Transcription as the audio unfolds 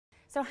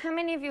So how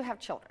many of you have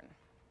children?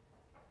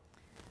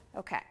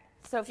 Okay,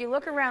 so if you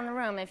look around the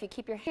room, if you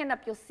keep your hand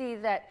up, you'll see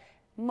that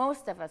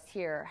most of us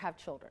here have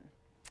children,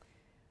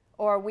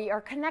 or we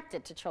are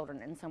connected to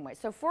children in some way.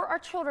 So for our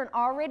children,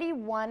 already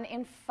 1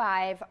 in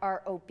 5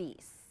 are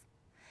obese.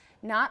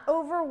 Not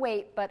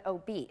overweight, but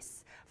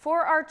obese.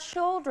 For our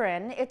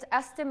children, it's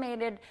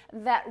estimated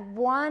that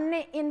 1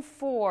 in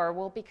 4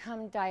 will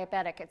become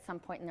diabetic at some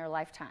point in their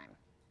lifetime.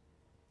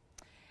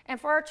 And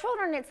for our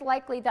children, it's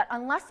likely that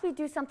unless we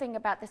do something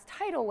about this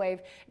tidal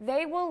wave,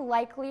 they will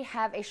likely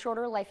have a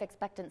shorter life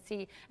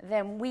expectancy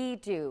than we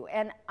do.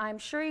 And I'm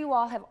sure you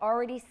all have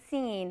already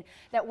seen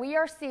that we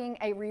are seeing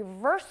a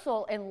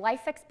reversal in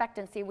life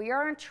expectancy. We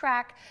are on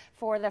track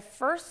for the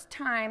first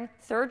time,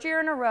 3rd year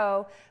in a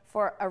row,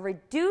 for a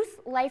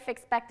reduced life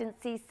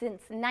expectancy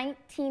since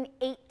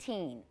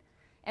 1918.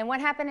 And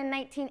what happened in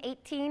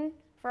 1918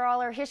 for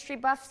all our history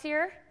buffs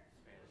here?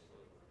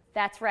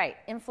 That's right,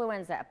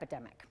 influenza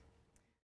epidemic.